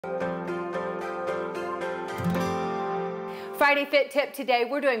Friday Fit Tip today,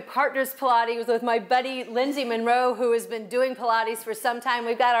 we're doing Partners Pilates with my buddy Lindsey Monroe, who has been doing Pilates for some time.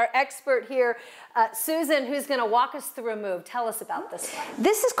 We've got our expert here, Susan, who's going to walk us through a move. Tell us about this one.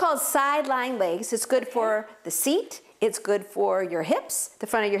 This is called side lying legs. It's good for the seat, it's good for your hips, the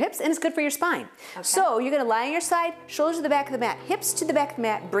front of your hips, and it's good for your spine. Okay. So you're going to lie on your side, shoulders to the back of the mat, hips to the back of the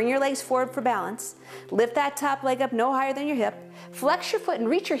mat, bring your legs forward for balance, lift that top leg up no higher than your hip, flex your foot and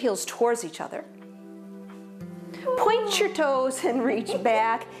reach your heels towards each other. Point your toes and reach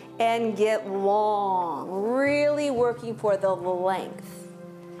back and get long, really working for the length.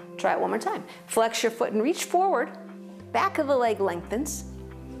 Try it one more time. Flex your foot and reach forward, back of the leg lengthens.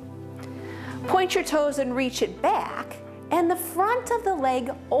 Point your toes and reach it back, and the front of the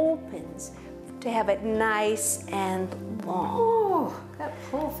leg opens to have it nice and long. Ooh, that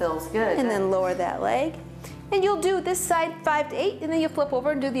pull feels good. And then lower that leg. And you'll do this side 5 to 8, and then you'll flip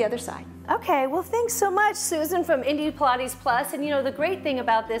over and do the other side. Okay, well thanks so much, Susan from Indie Pilates Plus. And you know, the great thing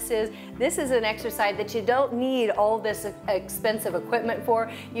about this is an exercise that you don't need all this expensive equipment for.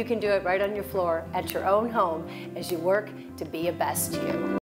 You can do it right on your floor at your own home as you work to be a best you.